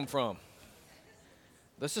From.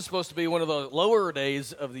 This is supposed to be one of the lower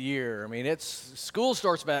days of the year. I mean, school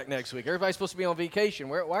starts back next week. Everybody's supposed to be on vacation.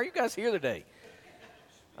 Why are you guys here today?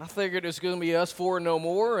 I figured it was going to be us four and no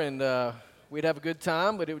more, and we'd have a good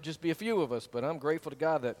time, but it would just be a few of us. But I'm grateful to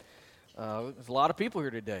God that there's a lot of people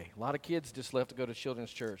here today. A lot of kids just left to go to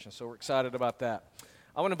Children's Church, and so we're excited about that.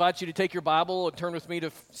 I want to invite you to take your Bible and turn with me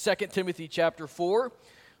to 2 Timothy chapter 4.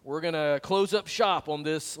 We're going to close up shop on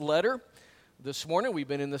this letter. This morning, we've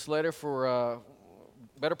been in this letter for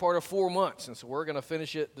better part of 4 months, and so we're going to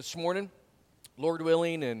finish it this morning, Lord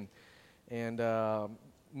willing, and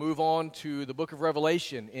move on to the book of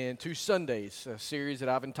Revelation in 2 Sundays, a series that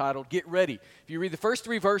I've entitled Get Ready. If you read the first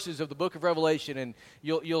 3 verses of the book of Revelation, and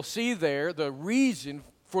you'll see there the reason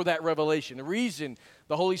for that revelation, the reason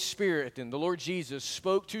the Holy Spirit and the Lord Jesus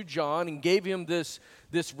spoke to John and gave him this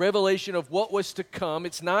revelation of what was to come.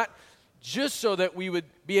 It's not just so that we would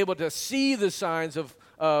be able to see the signs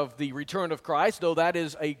of the return of Christ, though that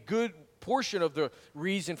is a good portion of the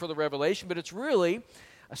reason for the revelation, but it's really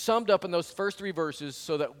summed up in those first 3 verses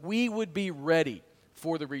so that we would be ready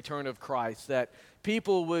for the return of Christ, that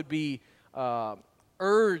people would be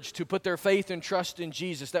urged to put their faith and trust in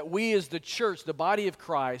Jesus, that we as the church, the body of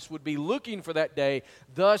Christ, would be looking for that day,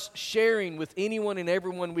 thus sharing with anyone and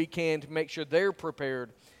everyone we can to make sure they're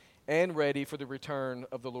prepared and ready for the return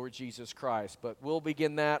of the Lord Jesus Christ. But we'll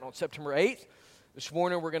begin that on September 8th. This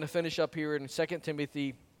morning we're going to finish up here in 2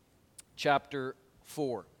 Timothy chapter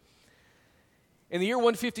 4. In the year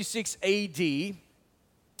 156 A.D.,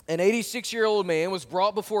 an 86-year-old man was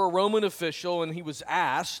brought before a Roman official, and he was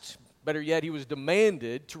asked, better yet, he was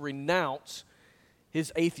demanded to renounce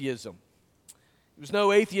his atheism. He was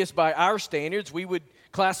no atheist by our standards. We would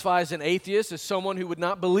classify as an atheist as someone who would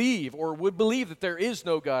not believe, or would believe that there is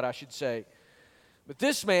no God, I should say. But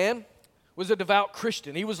this man was a devout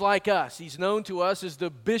Christian. He was like us. He's known to us as the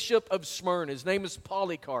Bishop of Smyrna. His name is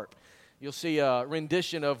Polycarp. You'll see a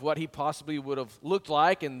rendition of what he possibly would have looked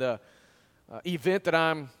like in the event that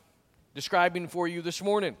I'm describing for you this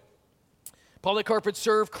morning. Polycarp had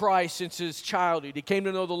served Christ since his childhood. He came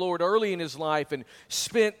to know the Lord early in his life and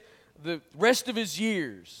spent the rest of his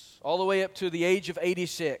years, all the way up to the age of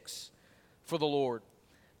 86, for the Lord.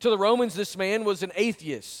 To the Romans, this man was an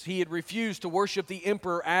atheist. He had refused to worship the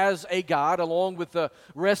emperor as a god, along with the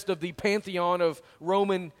rest of the pantheon of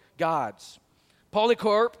Roman gods.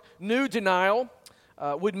 Polycarp knew denial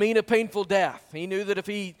would mean a painful death. He knew that if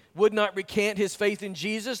he would not recant his faith in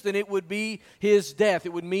Jesus, then it would be his death.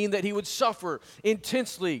 It would mean that he would suffer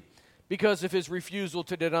intensely because of his refusal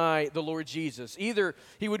to deny the Lord Jesus. Either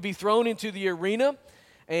he would be thrown into the arena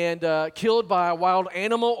and killed by a wild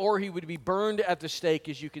animal, or he would be burned at the stake,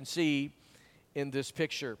 as you can see in this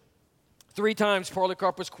picture. 3 times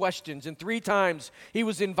Polycarp was questioned, and 3 times he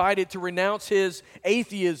was invited to renounce his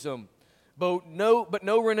atheism, but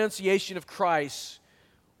no renunciation of Christ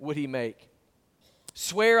would he make.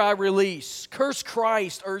 "Swear I release. Curse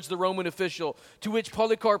Christ," urged the Roman official, to which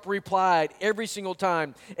Polycarp replied every single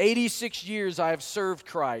time, "86 years I have served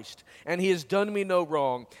Christ, and he has done me no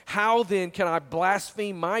wrong. How then can I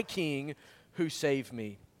blaspheme my king who saved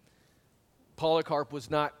me?" Polycarp was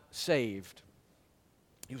not saved.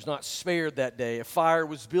 He was not spared that day. A fire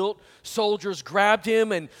was built. Soldiers grabbed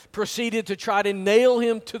him and proceeded to try to nail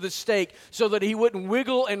him to the stake so that he wouldn't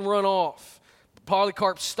wiggle and run off.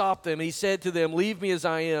 Polycarp stopped them. He said to them, "Leave me as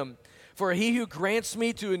I am, for he who grants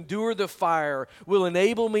me to endure the fire will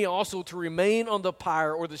enable me also to remain on the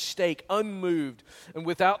pyre or the stake unmoved and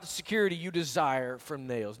without the security you desire from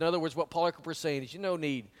nails." In other words, what Polycarp was saying is, no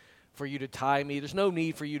need for you to tie me. There's no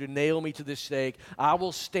need for you to nail me to this stake. I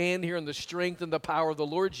will stand here in the strength and the power of the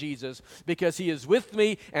Lord Jesus, because he is with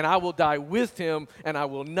me, and I will die with him, and I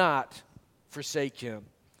will not forsake him.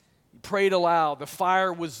 He prayed aloud. The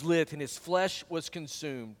fire was lit, and his flesh was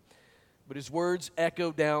consumed. But his words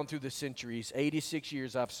echoed down through the centuries. 86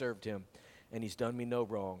 years I've served him, and he's done me no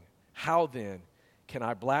wrong. How then can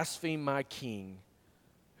I blaspheme my king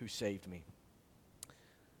who saved me?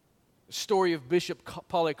 The story of Bishop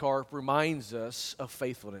Polycarp reminds us of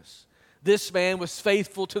faithfulness. This man was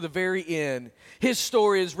faithful to the very end. His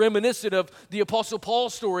story is reminiscent of the Apostle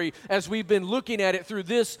Paul's story as we've been looking at it through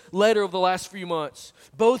this letter of the last few months.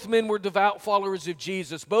 Both men were devout followers of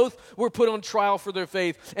Jesus. Both were put on trial for their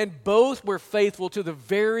faith, and both were faithful to the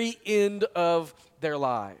very end of their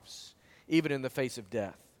lives, even in the face of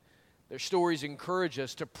death. Their stories encourage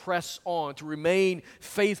us to press on, to remain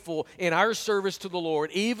faithful in our service to the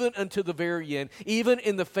Lord, even unto the very end, even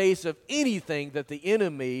in the face of anything that the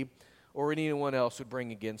enemy or anyone else would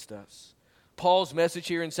bring against us. Paul's message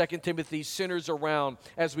here in 2 Timothy centers around,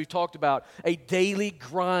 as we've talked about, a daily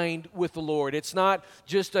grind with the Lord. It's not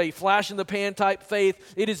just a flash-in-the-pan type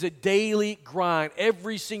faith. It is a daily grind,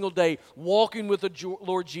 every single day, walking with the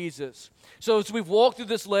Lord Jesus. So as we've walked through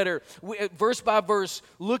this letter, verse by verse,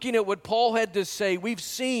 looking at what Paul had to say, we've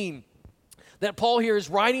seen that Paul here is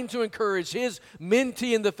writing to encourage his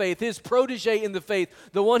mentee in the faith, his protege in the faith,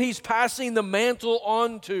 the one he's passing the mantle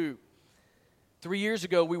on to. 3 years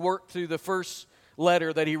ago, we worked through the first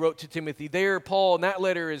letter that he wrote to Timothy. There, Paul, in that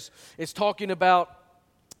letter, is talking about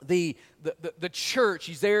the church.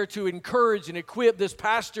 He's there to encourage and equip this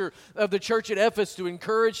pastor of the church at Ephesus, to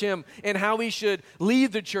encourage him in how he should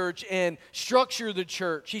lead the church and structure the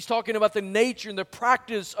church. He's talking about the nature and the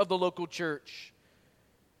practice of the local church.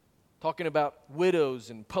 Talking about widows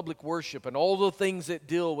and public worship and all the things that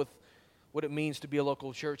deal with what it means to be a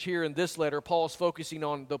local church. Here in this letter, Paul's focusing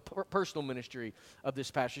on the personal ministry of this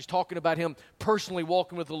pastor. He's talking about him personally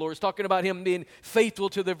walking with the Lord. He's talking about him being faithful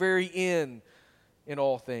to the very end in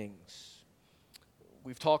all things.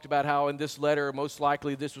 We've talked about how in this letter, most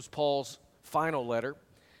likely this was Paul's final letter.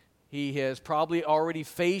 He has probably already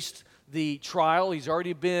faced the trial. He's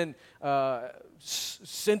already been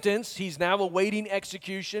sentenced. He's now awaiting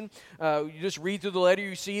execution. You just read through the letter,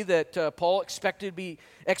 you see that Paul expected to be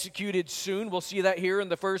executed soon. We'll see that here in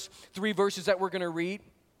the first 3 verses that we're going to read.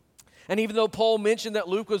 And even though Paul mentioned that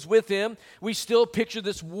Luke was with him, we still picture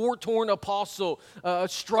this war-torn apostle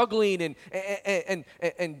struggling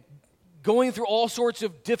and going through all sorts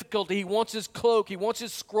of difficulty. He wants his cloak. He wants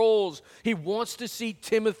his scrolls. He wants to see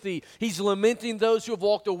Timothy. He's lamenting those who have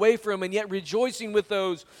walked away from him and yet rejoicing with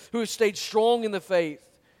those who have stayed strong in the faith.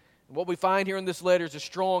 And what we find here in this letter is a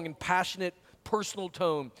strong and passionate personal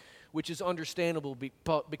tone, which is understandable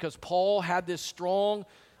because Paul had this strong,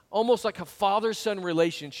 almost like a father-son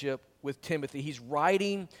relationship with Timothy. He's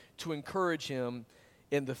writing to encourage him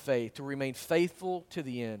in the faith, to remain faithful to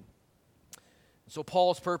the end. So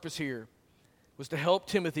Paul's purpose here was to help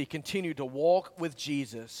Timothy continue to walk with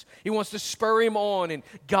Jesus. He wants to spur him on in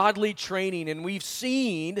godly training, and we've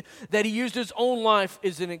seen that he used his own life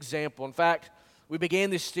as an example. In fact, we began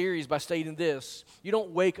this series by stating this: you don't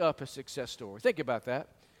wake up a success story. Think about that.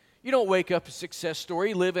 You don't wake up a success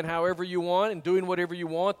story, living however you want and doing whatever you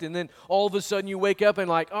want, and then all of a sudden you wake up and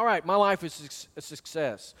like, all right, my life is a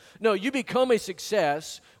success. No, you become a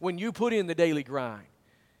success when you put in the daily grind.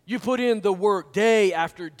 You put in the work day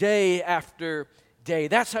after day after day.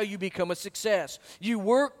 That's how you become a success. You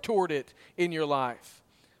work toward it in your life.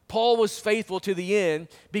 Paul was faithful to the end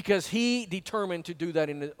because he determined to do that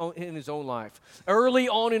in his own life. Early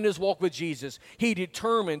on in his walk with Jesus, he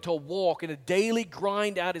determined to walk and to daily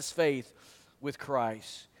grind out his faith with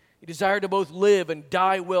Christ. He desired to both live and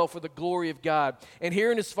die well for the glory of God. And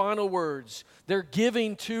here in his final words, they're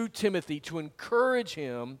giving to Timothy to encourage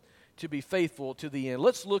him to be faithful to the end.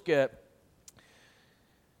 Let's look at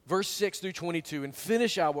verse 6 through 22 and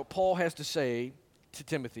finish out what Paul has to say to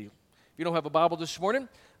Timothy. If you don't have a Bible this morning,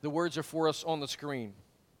 the words are for us on the screen.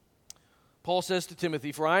 Paul says to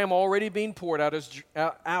Timothy, "For I am already being poured out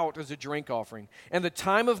as a drink offering, and the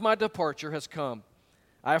time of my departure has come.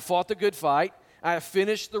 I have fought the good fight. I have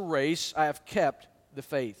finished the race. I have kept the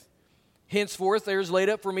faith. Henceforth there is laid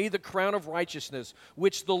up for me the crown of righteousness,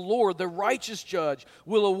 which the Lord, the righteous judge,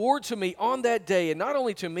 will award to me on that day, and not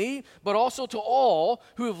only to me, but also to all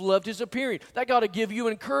who have loved his appearing." That got to give you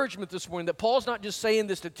encouragement this morning, that Paul's not just saying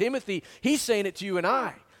this to Timothy, he's saying it to you and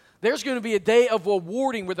I. There's going to be a day of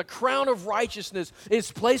awarding where the crown of righteousness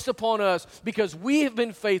is placed upon us because we have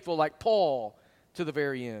been faithful, like Paul, to the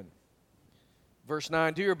very end. Verse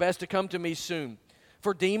 9, "Do your best to come to me soon.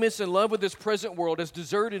 For Demas, in love with this present world, has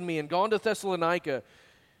deserted me and gone to Thessalonica.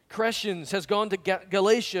 Crescens has gone to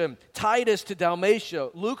Galatia, Titus to Dalmatia.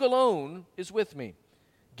 Luke alone is with me.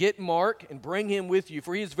 Get Mark and bring him with you,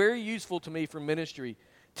 for he is very useful to me for ministry.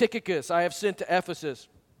 Tychicus I have sent to Ephesus.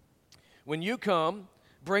 When you come,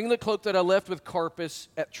 bring the cloak that I left with Carpus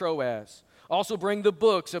at Troas. Also bring the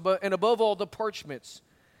books, and above all the parchments.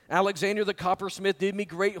 Alexander the coppersmith did me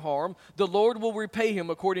great harm. The Lord will repay him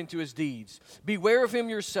according to his deeds. Beware of him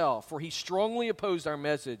yourself, for he strongly opposed our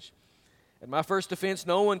message. At my first offense,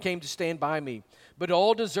 no one came to stand by me, but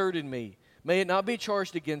all deserted me. May it not be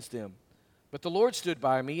charged against them. But the Lord stood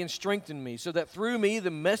by me and strengthened me, so that through me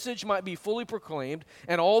the message might be fully proclaimed,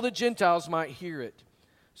 and all the Gentiles might hear it.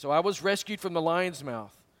 So I was rescued from the lion's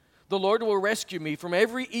mouth. The Lord will rescue me from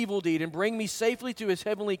every evil deed and bring me safely to his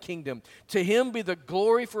heavenly kingdom. To him be the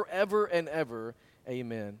glory forever and ever.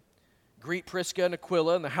 Amen. Greet Prisca and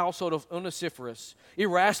Aquila and the household of Onesiphorus.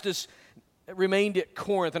 Erastus remained at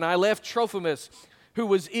Corinth, and I left Trophimus, who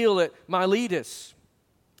was ill, at Miletus.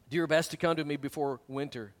 Do your best to come to me before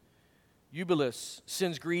winter. Eubulus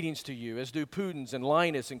sends greetings to you, as do Pudens and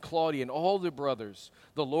Linus and Claudia and all the brothers.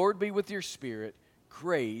 The Lord be with your spirit.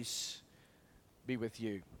 Grace be with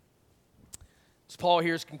you. As Paul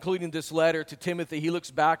here is concluding this letter to Timothy, he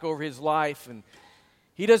looks back over his life, and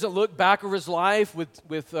he doesn't look back over his life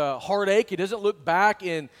with heartache. He doesn't look back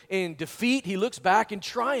in defeat. He looks back in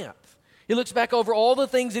triumph. He looks back over all the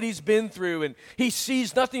things that he's been through, and he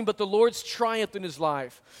sees nothing but the Lord's triumph in his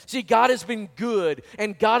life. See, God has been good,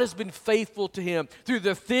 and God has been faithful to him through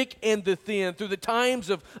the thick and the thin, through the times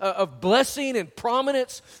of blessing and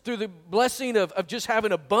prominence, through the blessing of just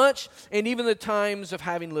having a bunch, and even the times of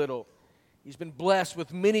having little. He's been blessed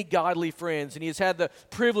with many godly friends, and he has had the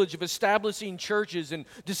privilege of establishing churches and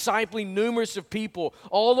discipling numerous of people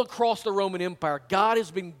all across the Roman Empire. God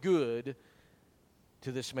has been good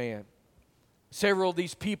to this man. Several of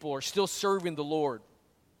these people are still serving the Lord.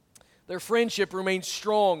 Their friendship remains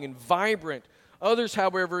strong and vibrant. Others,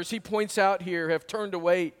 however, as he points out here, have turned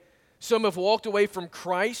away. Some have walked away from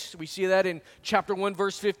Christ. We see that in chapter 1,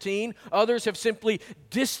 verse 15. Others have simply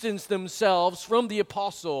distanced themselves from the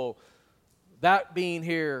apostle. That being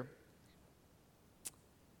here,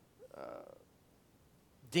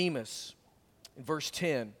 Demas, in verse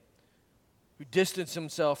 10, who distanced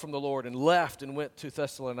himself from the Lord and left and went to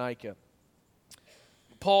Thessalonica.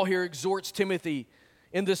 Paul here exhorts Timothy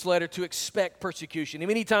in this letter to expect persecution. And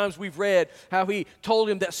many times we've read how he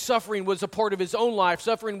told him that suffering was a part of his own life.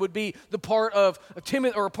 Suffering would be the part of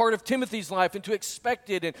a part of Timothy's life, and to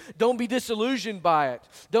expect it, and don't be disillusioned by it.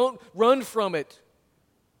 Don't run from it.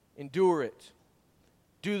 Endure it.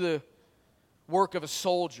 Do the work of a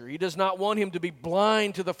soldier. He does not want him to be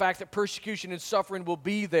blind to the fact that persecution and suffering will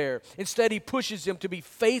be there. Instead, he pushes him to be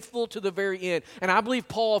faithful to the very end. And I believe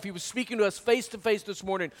Paul, if he was speaking to us face to face this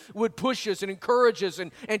morning, would push us and encourage us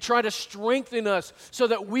and try to strengthen us so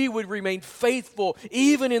that we would remain faithful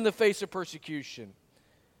even in the face of persecution.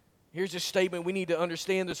 Here's a statement we need to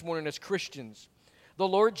understand this morning as Christians. The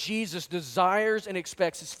Lord Jesus desires and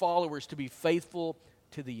expects his followers to be faithful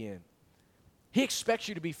to the end. He expects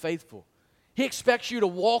you to be faithful. He expects you to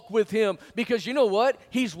walk with him because you know what?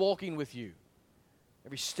 He's walking with you.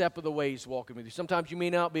 Every step of the way he's walking with you. Sometimes you may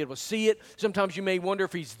not be able to see it. Sometimes you may wonder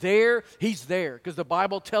if he's there. He's there because the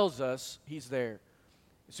Bible tells us he's there.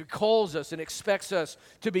 So he calls us and expects us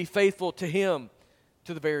to be faithful to him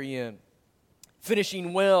to the very end.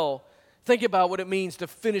 Finishing well. Think about what it means to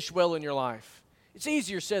finish well in your life. It's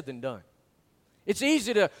easier said than done. It's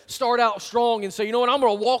easy to start out strong and say, you know what, I'm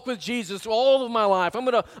going to walk with Jesus all of my life. I'm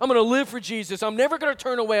going to live for Jesus. I'm never going to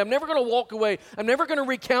turn away. I'm never going to walk away. I'm never going to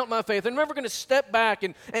recount my faith. I'm never going to step back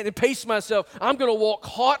and pace myself. I'm going to walk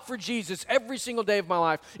hot for Jesus every single day of my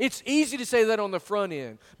life. It's easy to say that on the front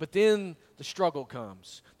end, but then the struggle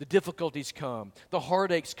comes. The difficulties come. The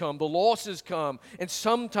heartaches come. The losses come. And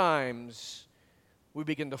sometimes we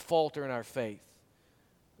begin to falter in our faith.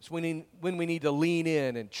 It's when we need to lean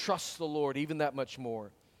in and trust the Lord even that much more.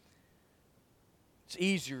 It's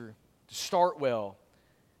easier to start well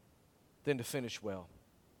than to finish well.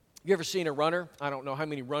 You ever seen a runner? I don't know how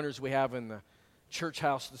many runners we have in the church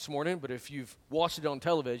house this morning, but if you've watched it on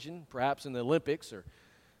television, perhaps in the Olympics or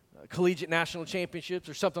collegiate national championships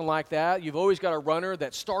or something like that, you've always got a runner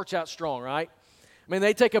that starts out strong, right? I mean,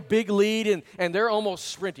 they take a big lead, and they're almost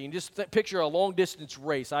sprinting. Just picture a long-distance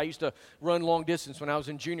race. I used to run long distance when I was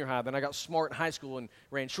in junior high. Then I got smart in high school and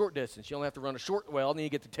ran short distance. You only have to run a short, and then you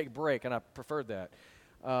get to take a break, and I preferred that.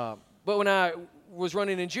 But when I was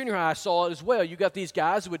running in junior high, I saw it as well. You got these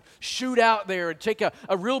guys who would shoot out there and take a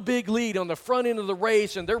real big lead on the front end of the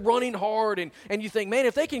race, and they're running hard, and you think, man,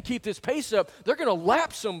 if they can keep this pace up, they're going to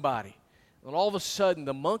lap somebody. And all of a sudden,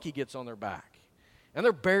 the monkey gets on their back. And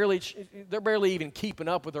they're barely even keeping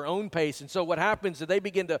up with their own pace. And so what happens is they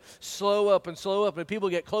begin to slow up, and people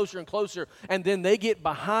get closer and closer, and then they get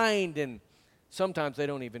behind, and sometimes they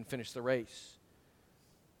don't even finish the race.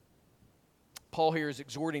 Paul here is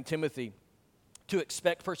exhorting Timothy to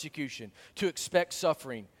expect persecution, to expect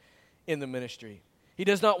suffering in the ministry. He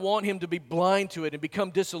does not want him to be blind to it and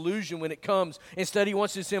become disillusioned when it comes. Instead, he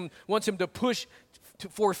wants him to push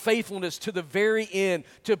for faithfulness to the very end,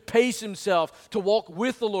 to pace himself, to walk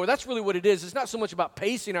with the Lord. That's really what it is. It's not so much about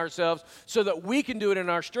pacing ourselves so that we can do it in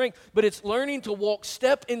our strength, but it's learning to walk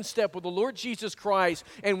step in step with the Lord Jesus Christ.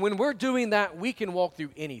 And when we're doing that, we can walk through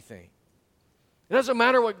anything. It doesn't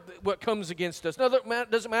matter what comes against us. It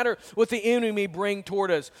doesn't matter what the enemy bring toward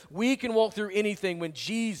us. We can walk through anything when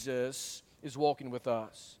Jesus is walking with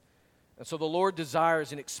us. And so the Lord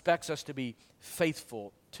desires and expects us to be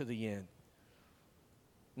faithful to the end.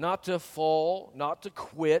 Not to fall, not to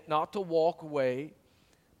quit, not to walk away,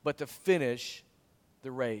 but to finish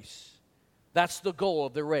the race. That's the goal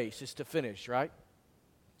of the race, is to finish, right?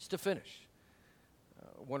 It's to finish.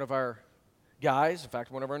 One of our guys, in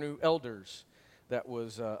fact, one of our new elders that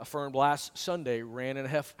was affirmed last Sunday, ran in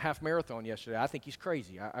a half marathon yesterday. I think he's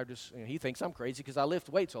crazy. He thinks I'm crazy because I lift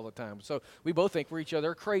weights all the time. So we both think we're each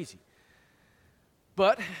other crazy.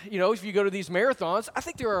 But, if you go to these marathons, I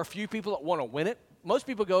think there are a few people that want to win it. Most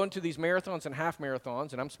people go into these marathons and half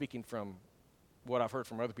marathons, and I'm speaking from what I've heard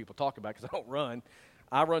from other people talk about because I don't run.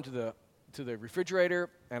 I run to the refrigerator,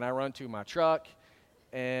 and I run to my truck,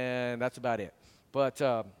 and that's about it. But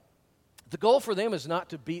the goal for them is not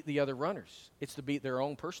to beat the other runners. It's to beat their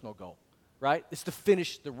own personal goal, right? It's to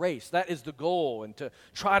finish the race. That is the goal, and to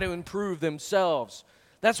try to improve themselves.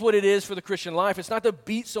 That's what it is for the Christian life. It's not to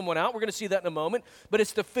beat someone out. We're going to see that in a moment. But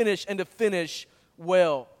it's to finish, and to finish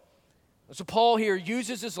well. So Paul here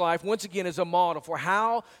uses his life once again as a model for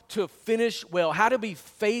how to finish well, how to be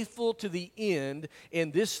faithful to the end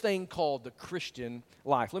in this thing called the Christian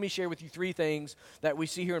life. Let me share with you three things that we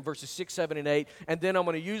see here in verses 6, 7, and 8, and then I'm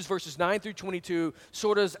going to use verses 9 through 22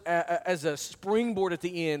 sort of as a springboard at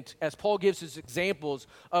the end as Paul gives us examples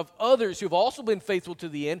of others who have also been faithful to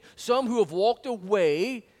the end, some who have walked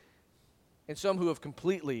away, and some who have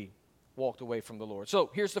completely walked away from the Lord.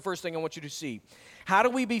 So here's the first thing I want you to see. How do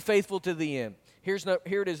we be faithful to the end? Here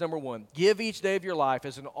it is, number one. Give each day of your life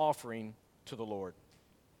as an offering to the Lord.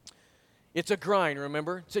 It's a grind,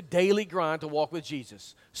 remember? It's a daily grind to walk with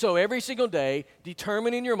Jesus. So every single day,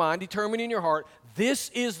 determine in your mind, determine in your heart, this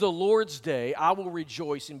is the Lord's day. I will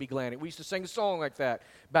rejoice and be glad in it. We used to sing a song like that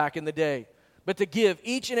back in the day. But to give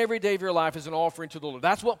each and every day of your life as an offering to the Lord.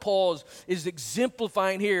 That's what Paul is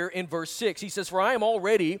exemplifying here in verse 6. He says, "For I am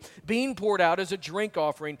already being poured out as a drink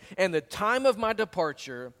offering, and the time of my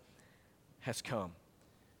departure has come."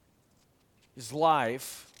 His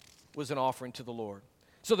life was an offering to the Lord.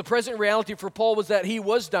 So the present reality for Paul was that he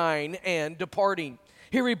was dying and departing.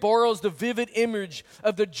 Here he borrows the vivid image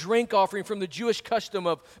of the drink offering from the Jewish custom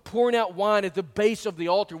of pouring out wine at the base of the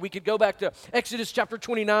altar. We could go back to Exodus chapter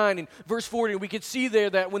 29 and verse 40, and we could see there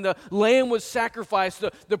that when the lamb was sacrificed,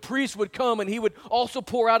 the priest would come and he would also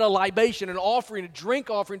pour out a libation, an offering, a drink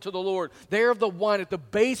offering to the Lord, there of the wine at the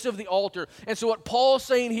base of the altar. And so what Paul's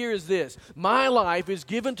saying here is this: my life is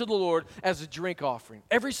given to the Lord as a drink offering.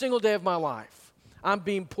 Every single day of my life, I'm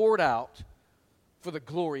being poured out for the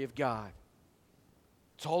glory of God.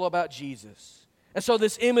 It's all about Jesus. And so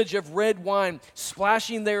this image of red wine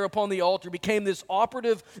splashing there upon the altar became this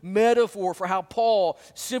operative metaphor for how Paul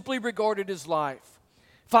simply regarded his life.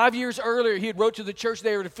 5 years earlier, he had wrote to the church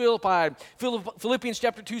there at Philippi. Philippians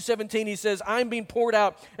chapter 2:17, he says, "I'm being poured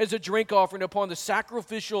out as a drink offering upon the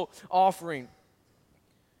sacrificial offering."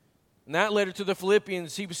 In that letter to the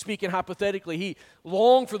Philippians, he was speaking hypothetically. He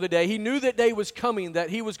longed for the day. He knew that day was coming, that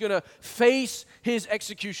he was going to face his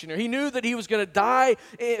executioner. He knew that he was going to die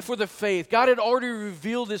for the faith. God had already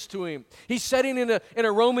revealed this to him. He's sitting in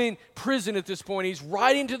a Roman prison at this point. He's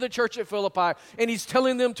writing to the church at Philippi, and he's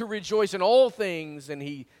telling them to rejoice in all things, and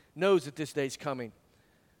he knows that this day's coming.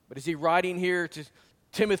 But as he's writing here to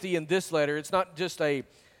Timothy in this letter, it's not just a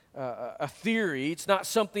theory. It's not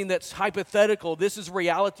something that's hypothetical. This is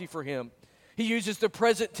reality for him. He uses the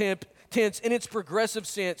present tense in its progressive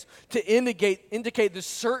sense to indicate the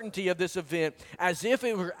certainty of this event as if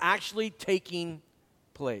it were actually taking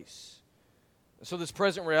place. So this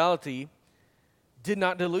present reality did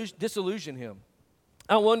not disillusion him.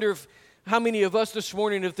 I wonder how many of us this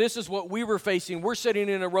morning, if this is what we were facing, we're sitting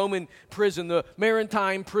in a Roman prison, the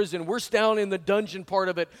Maritime prison. We're down in the dungeon part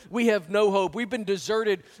of it. We have no hope. We've been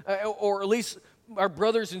deserted, or at least our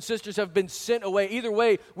brothers and sisters have been sent away. Either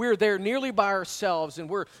way, we're there nearly by ourselves, and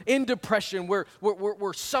we're in depression.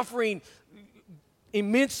 We're suffering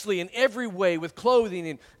immensely in every way with clothing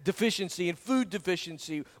and deficiency and food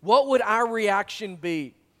deficiency. What would our reaction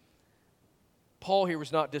be? Paul here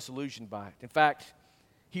was not disillusioned by it. In fact,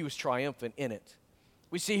 he was triumphant in it.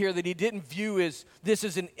 We see here that he didn't view this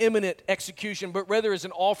as an imminent execution, but rather as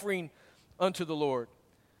an offering unto the Lord.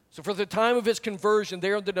 So for the time of his conversion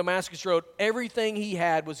there on the Damascus Road, everything he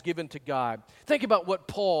had was given to God. Think about what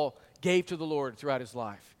Paul gave to the Lord throughout his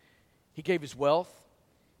life. He gave his wealth.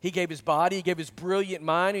 He gave his body. He gave his brilliant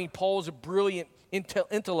mind. I mean, Paul was a brilliant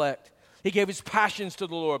intellect. He gave his passions to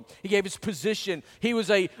the Lord. He gave his position. He was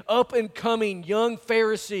a up-and-coming young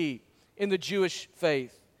Pharisee in the Jewish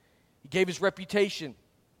faith. He gave his reputation,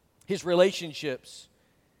 his relationships,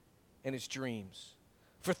 and his dreams.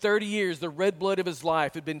 For 30 years, the red blood of his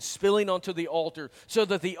life had been spilling onto the altar so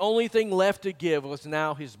that the only thing left to give was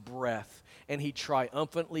now his breath, and he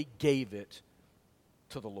triumphantly gave it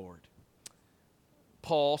to the Lord.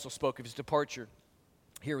 Paul also spoke of his departure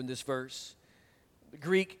here in this verse. The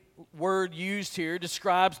Greek word used here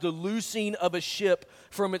describes the loosing of a ship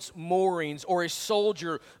from its moorings, or a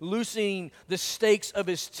soldier loosening the stakes of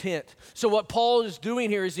his tent. So what Paul is doing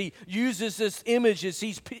here is he uses this image as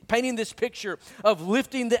he's painting this picture of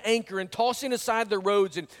lifting the anchor and tossing aside the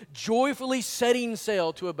roads and joyfully setting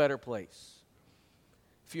sail to a better place.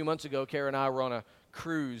 A few months ago, Kara and I were on a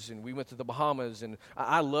cruise, and we went to the Bahamas, and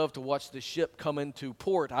I love to watch the ship come into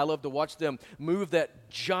port. I love to watch them move that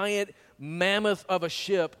giant mammoth of a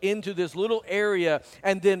ship into this little area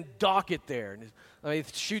and then dock it there. And they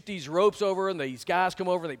shoot these ropes over, and these guys come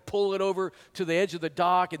over and they pull it over to the edge of the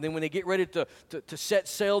dock, and then when they get ready to set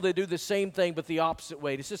sail, they do the same thing but the opposite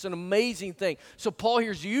way. It's just an amazing thing. So Paul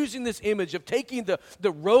here is using this image of taking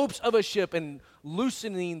the ropes of a ship and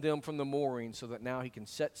loosening them from the mooring so that now he can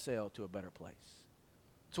set sail to a better place.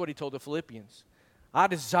 That's what he told the Philippians. I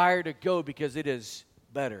desire to go because it is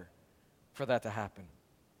better for that to happen.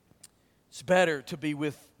 It's better to be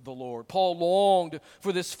with the Lord. Paul longed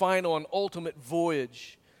for this final and ultimate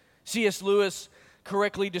voyage. C.S. Lewis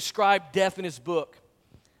correctly described death in his book.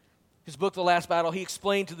 His book, The Last Battle, he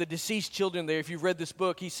explained to the deceased children there, if you've read this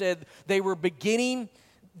book, he said they were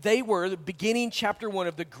the beginning chapter 1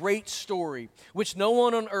 of the great story, which no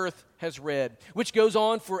one on earth has read, which goes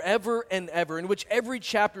on forever and ever, in which every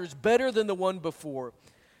chapter is better than the one before.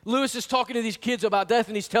 Lewis is talking to these kids about death,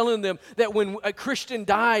 and he's telling them that when a Christian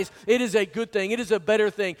dies, it is a good thing, it is a better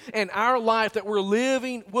thing, and our life that we'll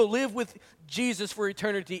live with Jesus for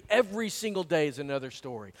eternity. Every single day is another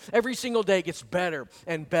story. Every single day gets better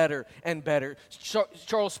and better and better.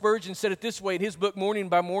 Charles Spurgeon said it this way in his book, Morning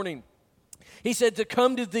by Morning. He said, to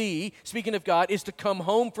come to thee, speaking of God, is to come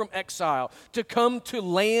home from exile, to come to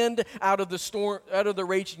land out of the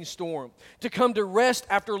raging storm, to come to rest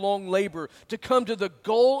after long labor, to come to the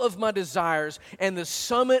goal of my desires and the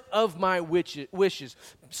summit of my wishes.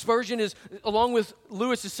 Spurgeon is, along with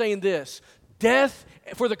Lewis, is saying this: death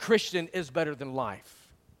for the Christian is better than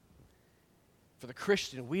life. For the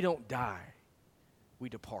Christian, we don't die, we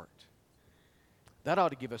depart. That ought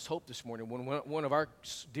to give us hope this morning when one of our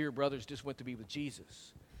dear brothers just went to be with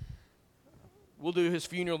Jesus. We'll do his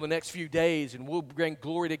funeral the next few days, and we'll bring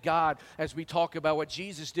glory to God as we talk about what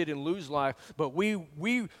Jesus did in Lou's life. But we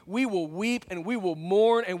will weep, and we will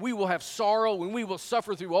mourn, and we will have sorrow, and we will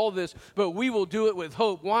suffer through all this, but we will do it with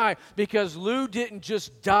hope. Why? Because Lou didn't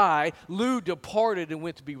just die. Lou departed and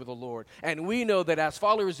went to be with the Lord. And we know that as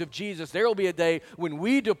followers of Jesus, there will be a day when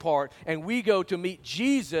we depart, and we go to meet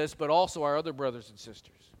Jesus, but also our other brothers and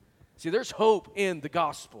sisters. See, there's hope in the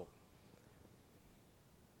gospel.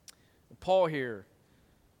 Paul here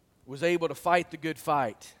was able to fight the good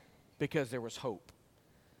fight because there was hope.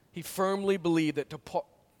 He firmly believed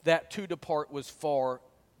that to depart was far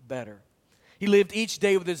better. He lived each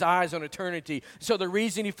day with his eyes on eternity. So the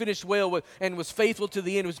reason he finished well and was faithful to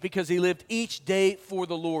the end was because he lived each day for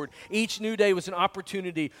the Lord. Each new day was an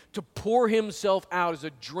opportunity to pour himself out as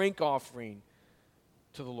a drink offering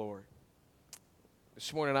to the Lord.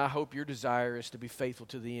 This morning, I hope your desire is to be faithful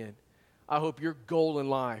to the end. I hope your goal in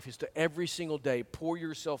life is to every single day pour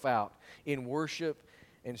yourself out in worship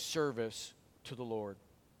and service to the Lord.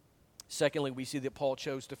 Secondly, we see that Paul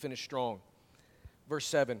chose to finish strong. Verse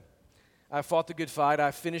 7, I have fought the good fight, I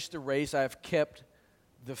have finished the race, I have kept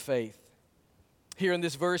the faith. Here in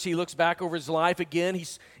this verse, he looks back over his life again.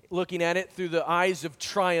 He's looking at it through the eyes of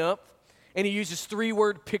triumph, and he uses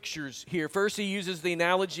three-word pictures here. First, he uses the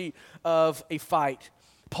analogy of a fight.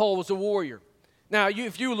 Paul was a warrior. Now,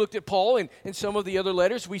 if you looked at Paul and some of the other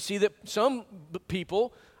letters, we see that some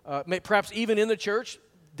people, perhaps even in the church,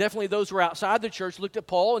 definitely those who were outside the church, looked at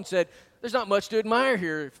Paul and said, there's not much to admire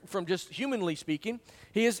here from just humanly speaking.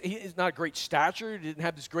 He is not a great stature. He didn't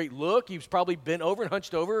have this great look. He was probably bent over and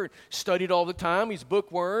hunched over and studied all the time. He's a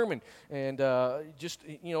bookworm and just,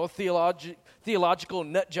 a theological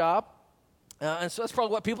nut job. And so that's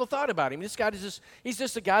probably what people thought about him. This guy he's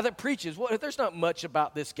just a guy that preaches. Well, there's not much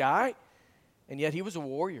about this guy. And yet he was a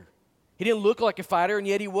warrior. He didn't look like a fighter, and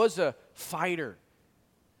yet he was a fighter.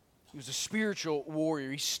 He was a spiritual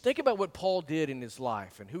warrior. Think about what Paul did in his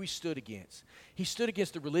life and who he stood against. He stood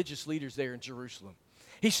against the religious leaders there in Jerusalem.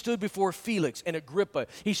 He stood before Felix and Agrippa.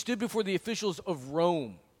 He stood before the officials of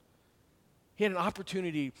Rome. He had an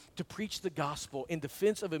opportunity to preach the gospel in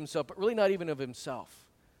defense of himself, but really not even of himself,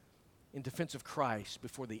 in defense of Christ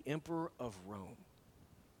before the emperor of Rome.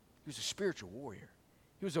 He was a spiritual warrior.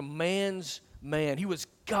 He was a man's man. He was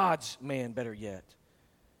God's man, better yet.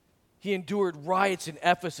 He endured riots in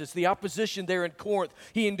Ephesus, the opposition there in Corinth.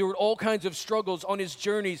 He endured all kinds of struggles on his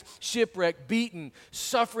journeys, shipwrecked, beaten,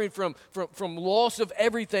 suffering from loss of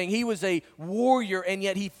everything. He was a warrior, and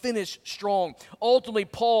yet he finished strong. Ultimately,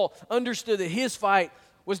 Paul understood that his fight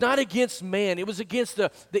was not against man. It was against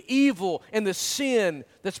the evil and the sin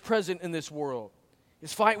that's present in this world.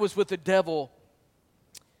 His fight was with the devil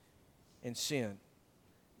and sin.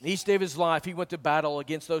 Each day of his life, he went to battle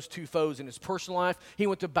against those two foes. In his personal life, he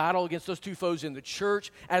went to battle against those two foes in the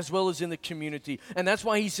church as well as in the community. And that's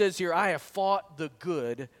why he says here, I have fought the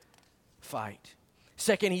good fight.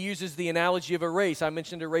 Second, he uses the analogy of a race. I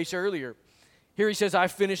mentioned a race earlier. Here he says, I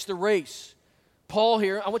finished the race. Paul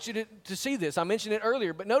here, I want you to see this. I mentioned it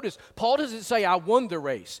earlier, but notice, Paul doesn't say, I won the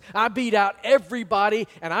race. I beat out everybody,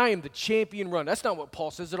 and I am the champion run. That's not what Paul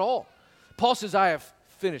says at all. Paul says, I have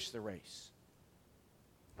finished the race.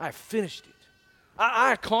 I finished it.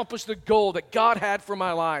 I accomplished the goal that God had for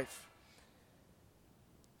my life.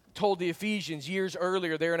 Told the Ephesians years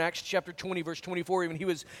earlier there in Acts chapter 20, verse 24, when he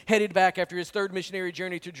was headed back after his third missionary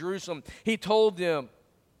journey to Jerusalem, he told them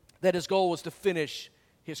that his goal was to finish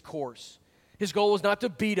his course. His goal was not to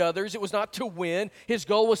beat others. It was not to win. His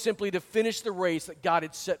goal was simply to finish the race that God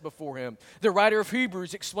had set before him. The writer of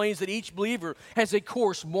Hebrews explains that each believer has a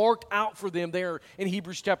course marked out for them there in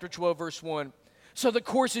Hebrews chapter 12, verse 1. So the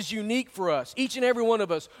course is unique for us. Each and every one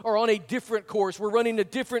of us are on a different course. We're running a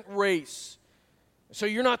different race. So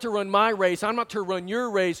you're not to run my race. I'm not to run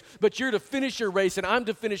your race, but you're to finish your race, and I'm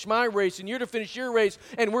to finish my race, and you're to finish your race,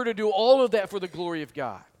 and we're to do all of that for the glory of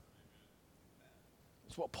God.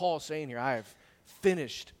 That's what Paul's saying here. I have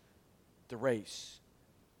finished the race.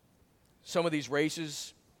 Some of these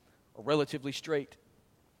races are relatively straight.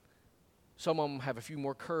 Some of them have a few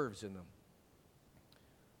more curves in them.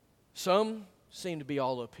 Some seem to be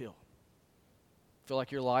all uphill. Feel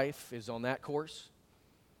like your life is on that course.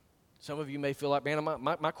 Some of you may feel like, man,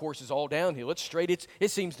 my course is all downhill. It's straight.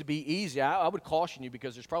 It seems to be easy. I would caution you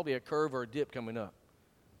because there's probably a curve or a dip coming up.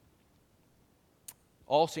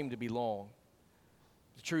 All seem to be long.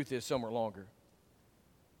 The truth is some are longer.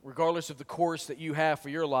 Regardless of the course that you have for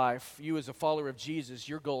your life, you as a follower of Jesus,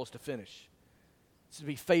 your goal is to finish. It's to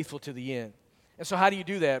be faithful to the end. And so how do you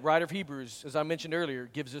do that? Writer of Hebrews, as I mentioned earlier,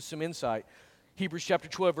 gives us some insight. Hebrews chapter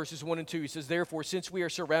 12, verses 1 and 2, he says, therefore, since we are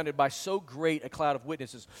surrounded by so great a cloud of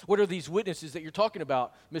witnesses. What are these witnesses that you're talking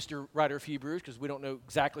about, Mr. Writer of Hebrews? Because we don't know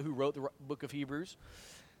exactly who wrote the book of Hebrews.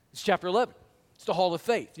 It's chapter 11. It's the hall of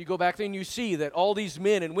faith. You go back there and you see that all these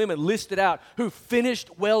men and women listed out who finished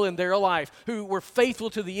well in their life, who were faithful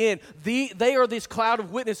to the end. They are this cloud of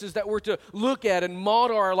witnesses that we're to look at and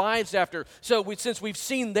model our lives after. So since we've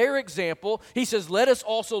seen their example, he says, let us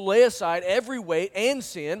also lay aside every weight and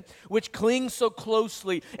sin which clings so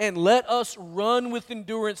closely, and let us run with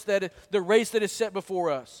endurance the race that is set before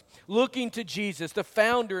us. Looking to Jesus, the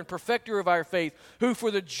founder and perfecter of our faith, who for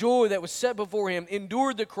the joy that was set before him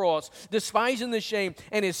endured the cross, despising the shame,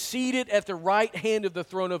 and is seated at the right hand of the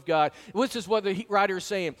throne of God. This is what the writer is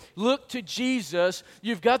saying. Look to Jesus.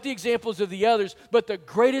 You've got the examples of the others, but the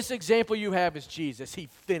greatest example you have is Jesus. He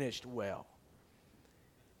finished well.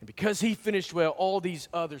 And because he finished well, all these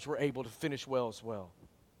others were able to finish well as well.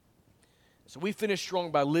 So we finish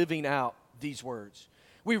strong by living out these words.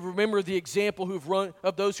 We remember the example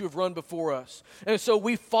of those who have run before us. And so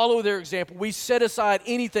we follow their example. We set aside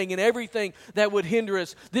anything and everything that would hinder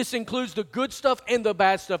us. This includes the good stuff and the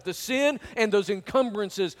bad stuff, the sin and those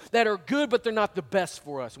encumbrances that are good, but they're not the best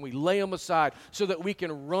for us. And we lay them aside so that we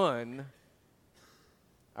can run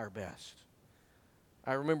our best.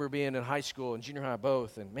 I remember being in high school and junior high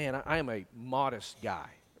both, and man, I am a modest guy,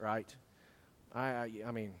 right? I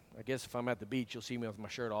mean, I guess if I'm at the beach, you'll see me with my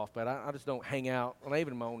shirt off, but I just don't hang out, not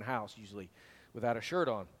even in my own house usually, without a shirt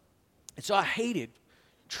on. And so I hated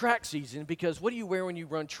track season because what do you wear when you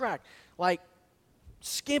run track? Like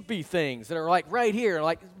skimpy things that are like right here,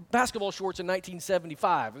 like basketball shorts in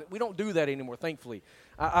 1975. We don't do that anymore, thankfully.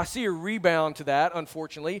 I see a rebound to that,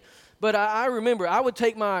 unfortunately. But I remember I would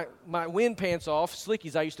take my wind pants off,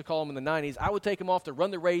 slickies I used to call them in the 90s. I would take them off to run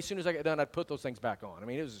the race. As soon as I got done, I'd put those things back on. I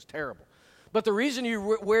mean, it was just terrible. But the reason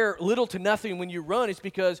you wear little to nothing when you run is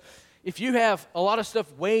because if you have a lot of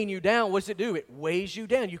stuff weighing you down, what does it do? It weighs you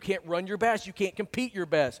down. You can't run your best. You can't compete your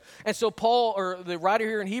best. And so Paul, or the writer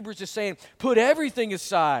here in Hebrews, is saying, put everything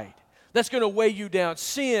aside that's going to weigh you down.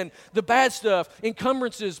 Sin, the bad stuff,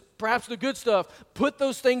 encumbrances, perhaps the good stuff. Put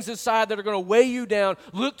those things aside that are going to weigh you down.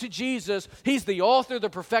 Look to Jesus. He's the author, the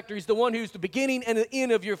perfecter. He's the one who's the beginning and the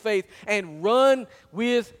end of your faith. And run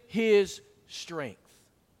with his strength.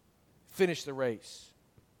 Finish the race.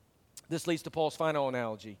 This leads to Paul's final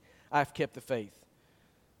analogy. I've kept the faith.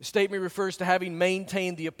 The statement refers to having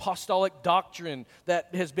maintained the apostolic doctrine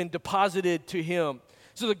that has been deposited to him.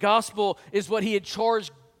 So the gospel is what he had charged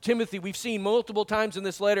Timothy. We've seen multiple times in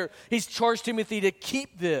this letter, he's charged Timothy to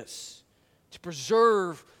keep this, to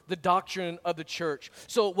preserve the doctrine of the church.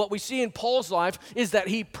 So what we see in Paul's life is that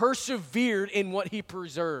he persevered in what he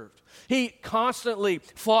preserved. He constantly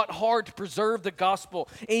fought hard to preserve the gospel,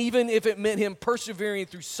 even if it meant him persevering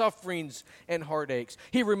through sufferings and heartaches.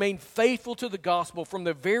 He remained faithful to the gospel from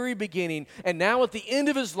the very beginning, and now at the end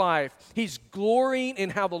of his life, he's glorying in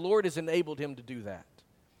how the Lord has enabled him to do that.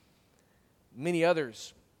 Many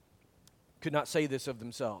others could not say this of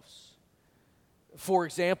themselves. For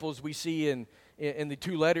examples we see in the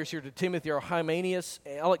two letters here to Timothy are Hymenaeus,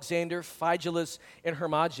 Alexander, Phygelus, and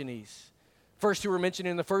Hermogenes. First two were mentioned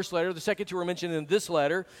in the first letter, the second two were mentioned in this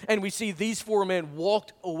letter, and we see these four men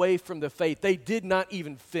walked away from the faith. They did not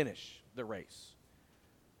even finish the race.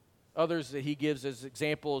 Others that he gives as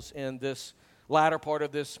examples in this latter part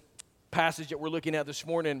of this passage that we're looking at this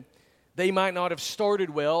morning, they might not have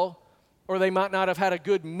started well, or they might not have had a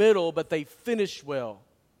good middle, but they finished well.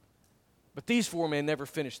 But these four men never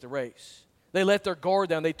finished the race. They let their guard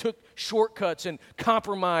down. They took shortcuts and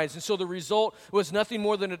compromised. And so the result was nothing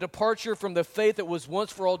more than a departure from the faith that was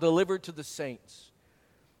once for all delivered to the saints.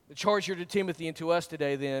 The charge here to Timothy and to us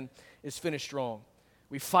today then is finish strong.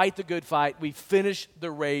 We fight the good fight, we finish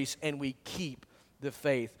the race, and we keep the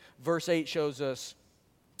faith. Verse 8 shows us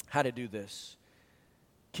how to do this.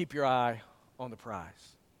 Keep your eye on the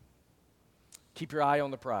prize. Keep your eye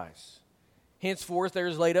on the prize. Henceforth there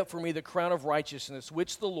is laid up for me the crown of righteousness,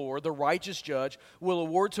 which the Lord, the righteous judge, will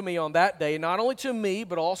award to me on that day, not only to me,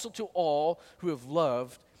 but also to all who have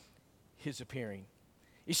loved his appearing.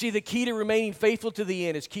 You see, the key to remaining faithful to the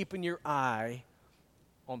end is keeping your eye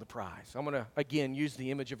on the prize. I'm going to, again, use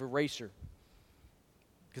the image of a racer,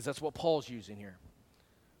 because that's what Paul's using here.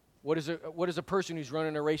 What is a person who's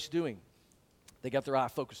running a race doing? They got their eye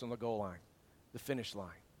focused on the goal line, the finish line.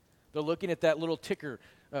 They're looking at that little ticker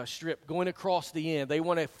strip going across the end. They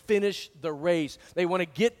want to finish the race. They want to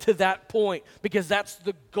get to that point because that's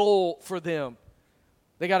the goal for them.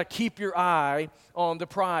 They got to keep your eye on the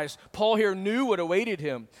prize. Paul here knew what awaited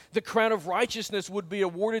him. The crown of righteousness would be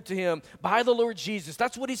awarded to him by the Lord Jesus.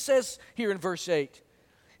 That's what he says here in verse 8.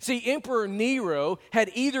 See, Emperor Nero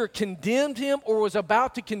had either condemned him or was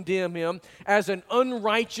about to condemn him as an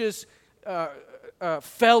unrighteous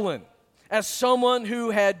felon, as someone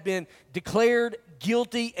who had been declared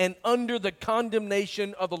guilty and under the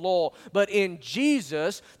condemnation of the law. But in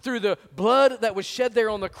Jesus, through the blood that was shed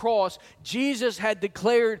there on the cross, Jesus had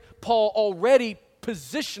declared Paul already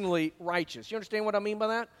positionally righteous. You understand what I mean by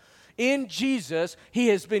that? In Jesus, he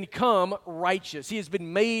has become righteous. He has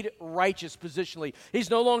been made righteous positionally. He's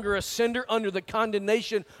no longer a sinner under the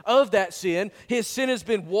condemnation of that sin. His sin has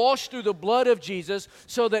been washed through the blood of Jesus,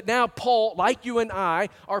 so that now Paul, like you and I,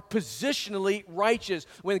 are positionally righteous.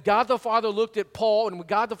 When God the Father looked at Paul, and when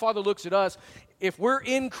God the Father looks at us, if we're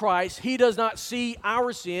in Christ, he does not see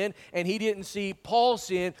our sin, and he didn't see Paul's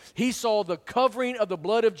sin. He saw the covering of the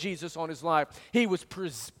blood of Jesus on his life. He was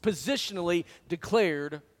positionally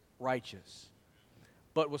declared righteous.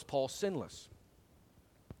 But was Paul sinless?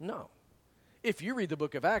 No. If you read the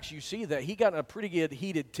book of Acts, you see that he got in a pretty good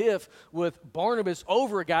heated tiff with Barnabas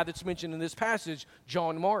over a guy that's mentioned in this passage,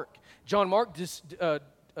 John Mark. John Mark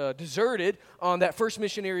deserted on that first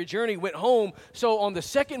missionary journey, went home. So on the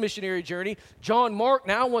second missionary journey, John Mark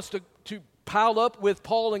now wants to pile up with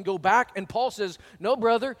Paul and go back. And Paul says, no,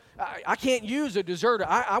 brother, I can't use a deserter.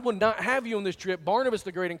 I would not have you on this trip. Barnabas,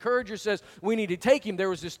 the great encourager, says, we need to take him. There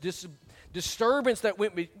was this disturbance that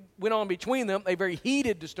went on between them, a very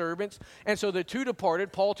heated disturbance. And so the two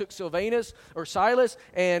departed. Paul took Silas,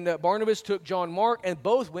 and Barnabas took John Mark, and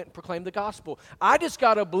both went and proclaimed the gospel. I just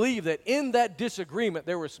got to believe that in that disagreement,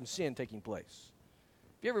 there was some sin taking place.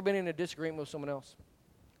 Have you ever been in a disagreement with someone else?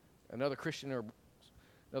 Another Christian or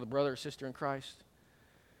another brother or sister in Christ?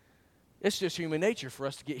 It's just human nature for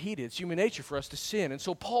us to get heated. It's human nature for us to sin. And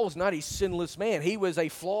so Paul was not a sinless man. He was a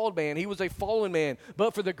flawed man. He was a fallen man.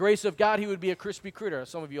 But for the grace of God, he would be a crispy critter.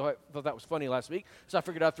 Some of you thought that was funny last week, so I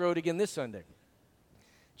figured I'd throw it again this Sunday.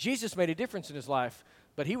 Jesus made a difference in his life,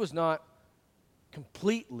 but he was not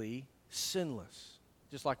completely sinless,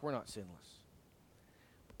 just like we're not sinless.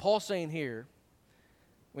 Paul's saying here,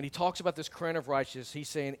 when he talks about this crown of righteousness, he's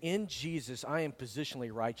saying, in Jesus, I am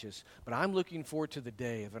positionally righteous, but I'm looking forward to the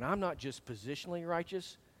day of, and I'm not just positionally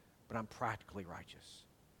righteous, but I'm practically righteous.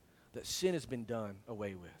 That sin has been done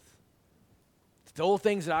away with. The old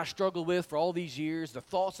things that I struggled with for all these years, the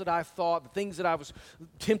thoughts that I thought, the things that I was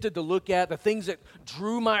tempted to look at, the things that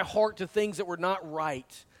drew my heart to things that were not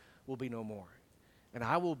right will be no more. and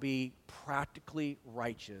I will be practically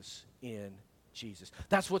righteous in Jesus.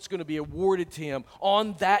 That's what's going to be awarded to him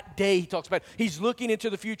on that day. He talks about he's looking into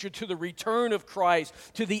the future, to the return of Christ,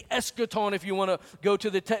 to the eschaton, if you want to go to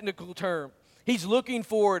the technical term. He's looking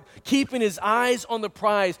forward, keeping his eyes on the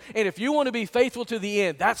prize. And if you want to be faithful to the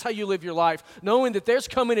end, that's how you live your life, knowing that there's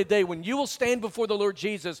coming a day when you will stand before the Lord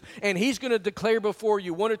Jesus, and he's going to declare before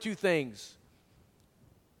you one or two things.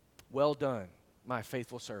 Well done, my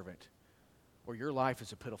faithful servant, or your life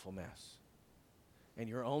is a pitiful mess. And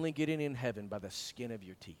you're only getting in heaven by the skin of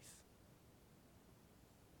your teeth.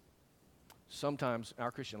 Sometimes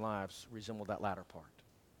our Christian lives resemble that latter part.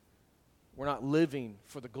 We're not living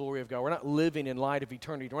for the glory of God. We're not living in light of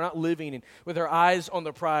eternity. We're not living with our eyes on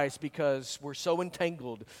the prize because we're so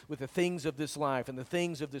entangled with the things of this life and the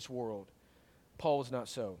things of this world. Paul was not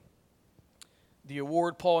so. The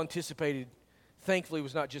award Paul anticipated, thankfully,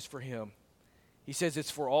 was not just for him. He says it's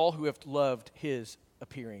for all who have loved his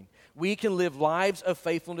appearing. We can live lives of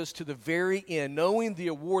faithfulness to the very end, knowing the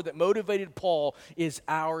award that motivated Paul is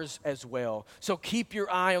ours as well. So keep your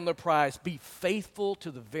eye on the prize. Be faithful to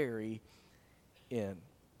the very end.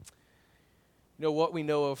 You know what we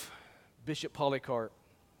know of Bishop Polycarp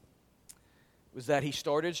was that he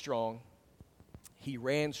started strong, he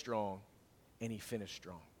ran strong, and he finished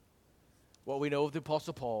strong. What we know of the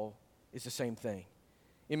Apostle Paul is the same thing.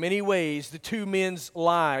 In many ways, the two men's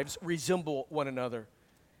lives resemble one another.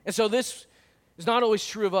 And so this is not always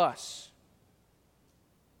true of us.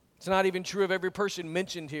 It's not even true of every person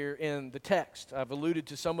mentioned here in the text. I've alluded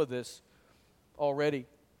to some of this already.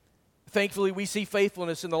 Thankfully, we see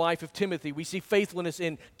faithfulness in the life of Timothy. We see faithfulness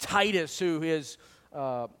in Titus, who has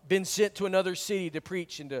been sent to another city to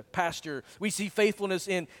preach and to pastor. We see faithfulness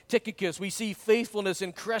in Tychicus. We see faithfulness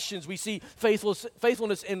in Crescens. We see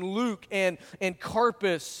faithfulness in Luke and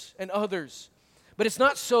Carpus and others. But it's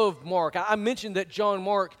not so of Mark. I mentioned that John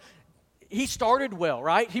Mark, he started well,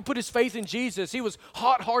 right? He put his faith in Jesus. He was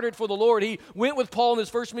hot-hearted for the Lord. He went with Paul on his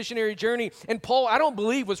first missionary journey, and Paul, I don't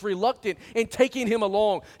believe, was reluctant in taking him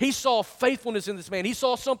along. He saw faithfulness in this man. He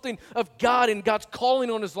saw something of God and God's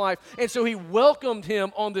calling on his life, and so he welcomed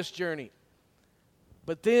him on this journey.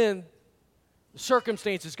 But then the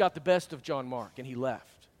circumstances got the best of John Mark, and he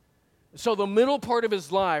left. So the middle part of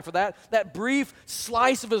his life, or that brief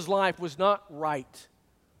slice of his life, was not right.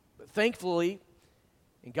 But thankfully,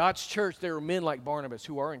 in God's church, there are men like Barnabas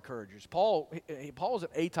who are encouragers. Paul was an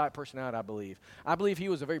A-type personality, I believe. I believe he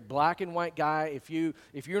was a very black and white guy. If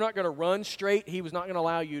you're not going to run straight, he was not going to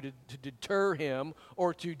allow you to deter him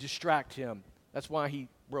or to distract him. That's why he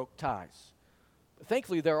broke ties. But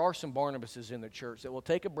thankfully, there are some Barnabases in the church that will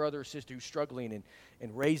take a brother or sister who's struggling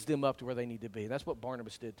and raise them up to where they need to be. That's what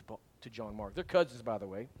Barnabas did to John Mark. They're cousins, by the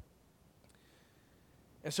way.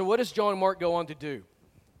 And so what does John Mark go on to do?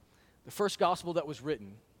 The first gospel that was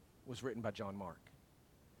written by John Mark.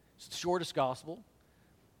 It's the shortest gospel.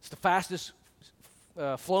 It's the fastest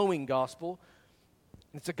flowing gospel.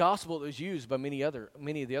 And it's a gospel that was used by many of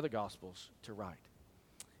the other gospels to write.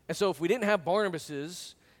 And so if we didn't have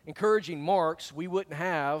Barnabas's encouraging Marks, we wouldn't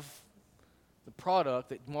have the product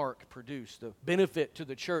that Mark produced, the benefit to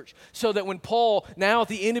the church. So that when Paul, now at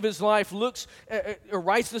the end of his life, looks or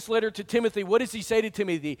writes this letter to Timothy, what does he say to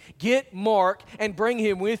Timothy? Get Mark and bring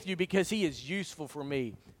him with you because he is useful for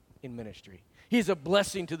me in ministry. He's a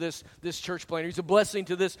blessing to this church planter. He's a blessing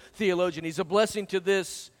to this theologian. He's a blessing to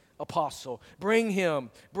this apostle. Bring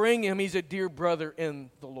him. He's a dear brother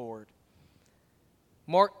in the Lord.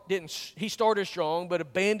 Mark he started strong, but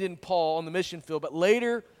abandoned Paul on the mission field, but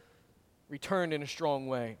later returned in a strong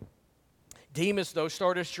way. Demas, though,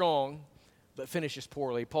 started strong, but finishes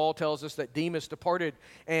poorly. Paul tells us that Demas departed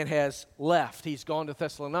and has left. He's gone to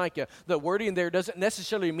Thessalonica. The wording there doesn't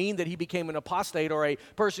necessarily mean that he became an apostate or a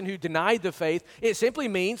person who denied the faith. It simply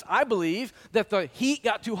means, I believe, that the heat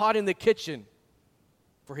got too hot in the kitchen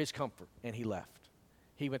for his comfort, and he left.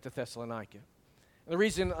 He went to Thessalonica. The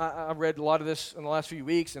reason I read a lot of this in the last few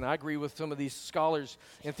weeks, and I agree with some of these scholars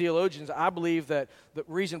and theologians, I believe that the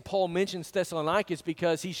reason Paul mentions Thessalonica is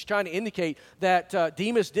because he's trying to indicate that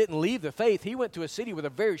Demas didn't leave the faith. He went to a city with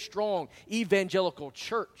a very strong evangelical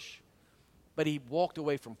church, but he walked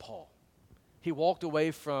away from Paul. He walked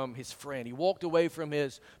away from his friend. He walked away from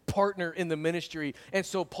his partner in the ministry, and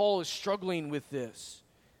so Paul is struggling with this.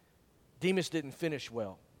 Demas didn't finish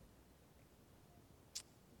well.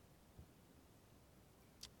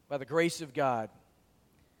 By the grace of God,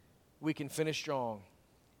 we can finish strong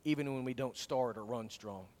even when we don't start or run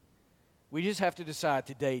strong. We just have to decide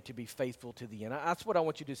today to be faithful to the end. That's what I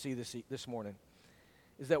want you to see this morning,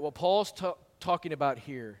 is that what Paul's talking about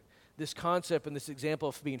here, this concept and this example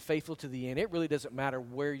of being faithful to the end, it really doesn't matter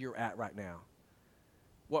where you're at right now.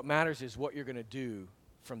 What matters is what you're going to do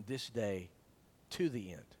from this day to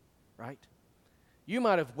the end, right? You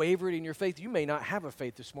might have wavered in your faith. You may not have a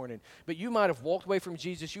faith this morning, but you might have walked away from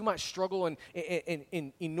Jesus. You might struggle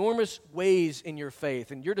in enormous ways in your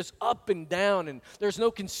faith, and you're just up and down, and there's no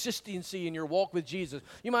consistency in your walk with Jesus.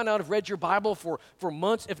 You might not have read your Bible for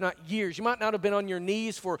months, if not years. You might not have been on your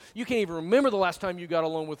knees you can't even remember the last time you got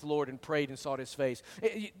alone with the Lord and prayed and sought His face.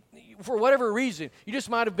 For whatever reason, you just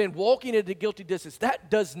might have been walking at a guilty distance. That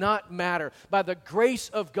does not matter. By the grace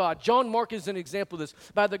of God, John Mark is an example of this.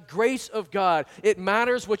 By the grace of God, it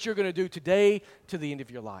matters what you're going to do today to the end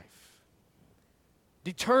of your life.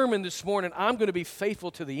 Determine this morning, I'm going to be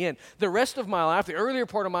faithful to the end. The rest of my life, the earlier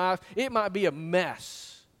part of my life, it might be a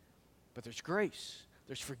mess. But there's grace,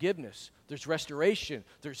 there's forgiveness, there's restoration,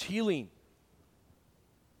 there's healing,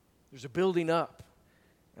 there's a building up.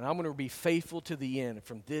 And I'm going to be faithful to the end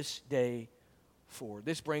from this day forward.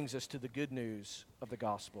 This brings us to the good news of the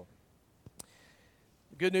gospel.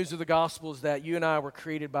 The good news of the gospel is that you and I were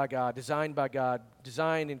created by God, designed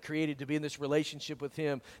and created to be in this relationship with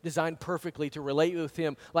Him, designed perfectly to relate with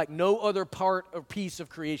Him like no other part or piece of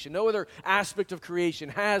creation, no other aspect of creation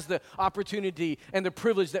has the opportunity and the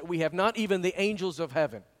privilege that we have, not even the angels of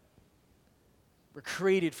heaven. We're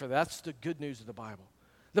created for that. That's the good news of the Bible.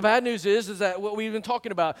 The bad news is that what we've been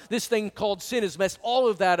talking about, this thing called sin, has messed all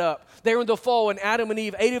of that up. There in the fall, when Adam and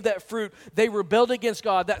Eve ate of that fruit, they rebelled against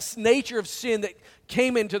God. That nature of sin that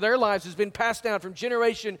came into their lives has been passed down from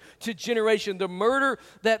generation to generation. The murder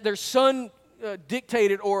that their son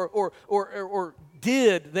dictated or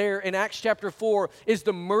did there in Acts chapter 4 is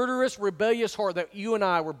the murderous, rebellious heart that you and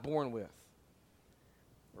I were born with.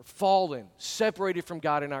 We're fallen, separated from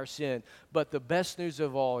God in our sin. But the best news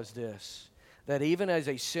of all is this: that even as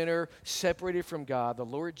a sinner separated from God, the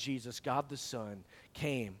Lord Jesus, God the Son,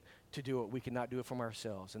 came to do what we cannot do it from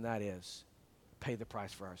ourselves, and that is pay the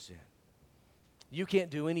price for our sin. You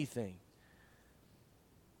can't do anything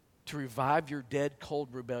to revive your dead, cold,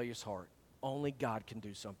 rebellious heart. Only God can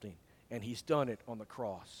do something, and He's done it on the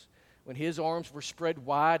cross. When His arms were spread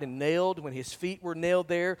wide and nailed, when His feet were nailed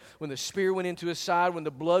there, when the spear went into His side, when the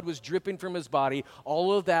blood was dripping from His body,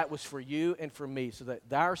 all of that was for you and for me so that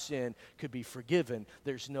our sin could be forgiven.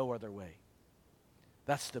 There's no other way.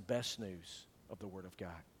 That's the best news of the Word of God.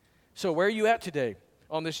 So where are you at today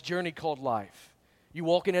on this journey called life? You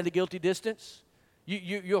walking at a guilty distance?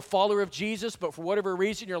 You're a follower of Jesus, but for whatever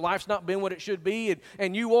reason, your life's not been what it should be,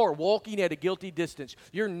 and you are walking at a guilty distance.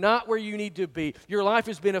 You're not where you need to be. Your life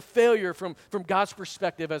has been a failure from God's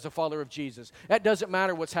perspective as a follower of Jesus. That doesn't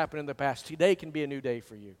matter what's happened in the past. Today can be a new day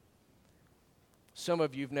for you. Some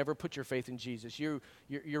of you have never put your faith in Jesus. You're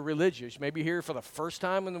religious. Maybe you're here for the first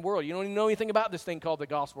time in the world. You don't even know anything about this thing called the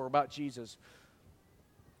gospel or about Jesus.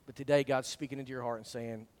 But today, God's speaking into your heart and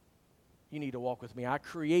saying, you need to walk with me. I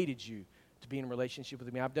created you to be in relationship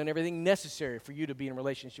with me. I've done everything necessary for you to be in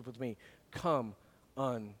relationship with me. Come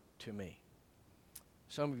unto me.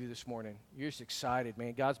 Some of you this morning, you're just excited,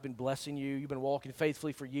 man. God's been blessing you. You've been walking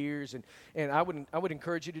faithfully for years, and I would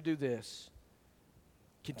encourage you to do this.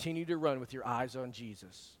 Continue to run with your eyes on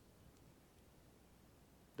Jesus.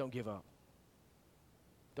 Don't give up.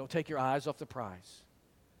 Don't take your eyes off the prize.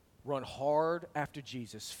 Run hard after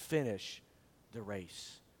Jesus. Finish the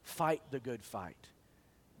race. Fight the good fight.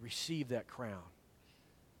 Receive that crown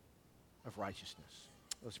of righteousness.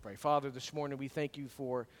 Let's pray. Father, this morning we thank you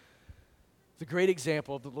for the great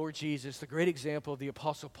example of the Lord Jesus, the great example of the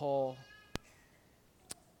Apostle Paul.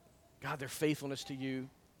 God, their faithfulness to you.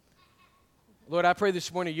 Lord, I pray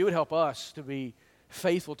this morning you would help us to be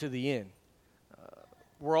faithful to the end.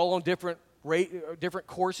 We're all on different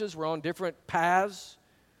courses. We're on different paths.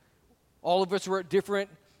 All of us are at different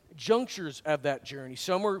junctures of that journey.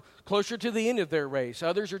 Some are closer to the end of their race.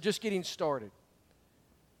 Others are just getting started.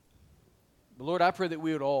 But Lord, I pray that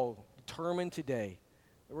we would all determine today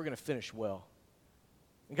that we're going to finish well.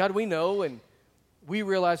 And God, we know and we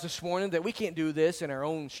realize this morning that we can't do this in our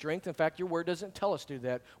own strength. In fact, your word doesn't tell us to do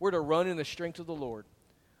that. We're to run in the strength of the Lord.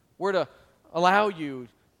 We're to allow you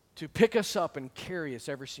to pick us up and carry us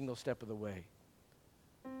every single step of the way.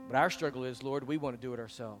 But our struggle is, Lord, we want to do it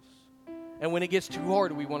ourselves. And when it gets too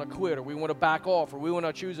hard, we want to quit, or we want to back off, or we want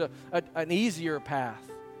to choose an easier path.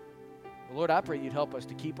 But Lord, I pray you'd help us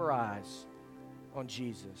to keep our eyes on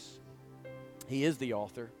Jesus. He is the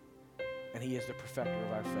author, and He is the perfecter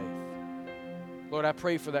of our faith. Lord, I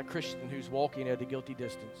pray for that Christian who's walking at a guilty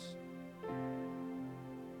distance,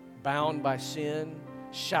 bound by sin,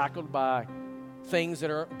 shackled by things that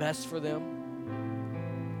aren't best for them.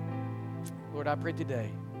 Lord, I pray today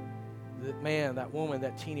that man, that woman,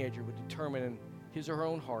 that teenager would determine in his or her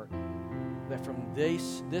own heart that from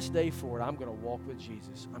this day forward, I'm going to walk with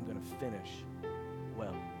Jesus. I'm going to finish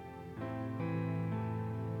well.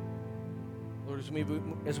 Lord,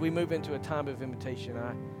 as we move into a time of invitation,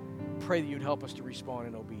 I pray that you'd help us to respond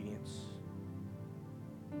in obedience.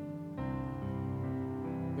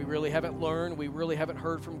 We really haven't learned. We really haven't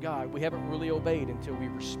heard from God. We haven't really obeyed until we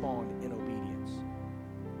respond in obedience.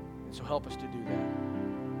 And so help us to do that.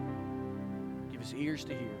 Give us ears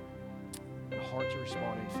to hear and a heart to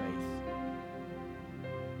respond in faith.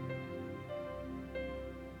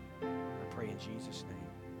 I pray in Jesus' name.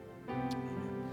 Amen.